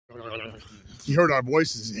He heard our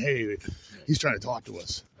voices. Hey, he's trying to talk to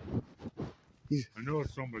us. I know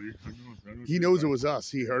it's somebody. He knows it was us.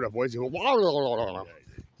 He heard our voice. He goes, "Wah."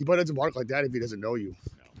 He probably doesn't bark like that if he doesn't know you.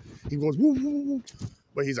 He goes, "Woo, woo, woo."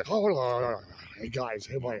 But he's like, "Oh, hey guys,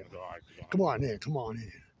 hey boy, come on in, come on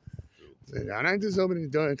in." And I just somebody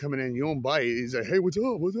done coming in. You don't bite. He's like, "Hey, what's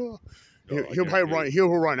up? What's up?" He'll probably run. He'll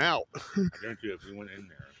run out. I guarantee if we went in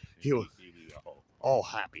there, He'll all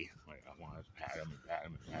happy. Like, I want to pat him and pat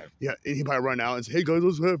him and pat him. Yeah, and he probably run out and say, "Hey guys,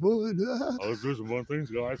 let's have fun." Let's do some fun things,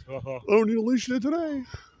 guys. I don't need a leash today.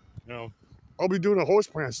 No. I'll be doing a horse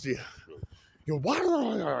prance to you. You go, what?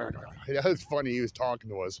 That was funny. He was talking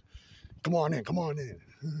to us. Come on in, come on in.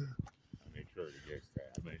 I made sure to get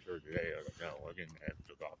that. I made sure today, I was like, no, we're getting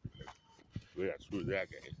extra coffee. We got screwed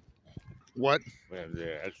that game. What? We have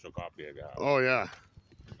the extra coffee I got. Oh, yeah.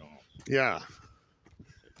 No. Yeah.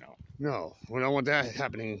 No. No, we don't want that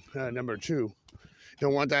happening. Number two,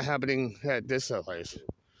 don't want that happening at this place.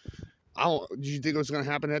 Did you think it was going to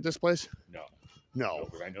happen at this place? No. No.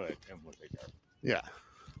 But I know that Tim will take care of it. Yeah.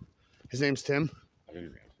 His name's Tim? I think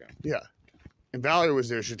his name's Tim. Yeah. And Valerie was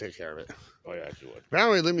there. She'd take care of it. Oh, yeah, she would.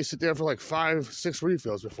 Valerie let me sit there for like 5-6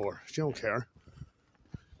 refills before. She don't care.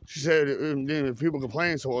 She said if people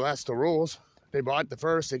complain, so well, that's the rules. They bought the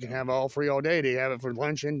first. They can have all free all day. They have it for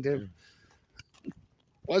lunch. And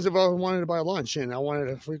what if I wanted to buy lunch and I wanted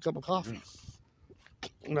a free cup of coffee?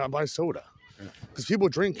 Not buy soda. Because people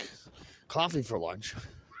drink coffee for lunch.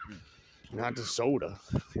 Not the soda,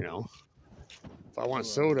 you know. If I want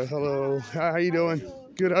soda, hello. How you doing?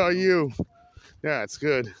 Good, how are you? Yeah, it's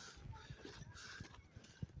good.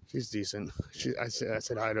 She's decent. I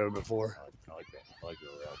said hi to her before. I like that. I like her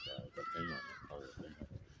without that thing on it.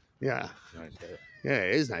 Yeah. Nice hair. Yeah,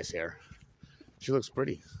 it is nice hair. She looks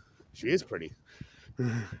pretty. She is pretty.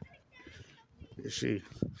 She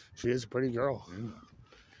is a pretty girl.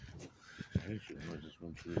 I think she was just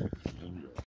when she was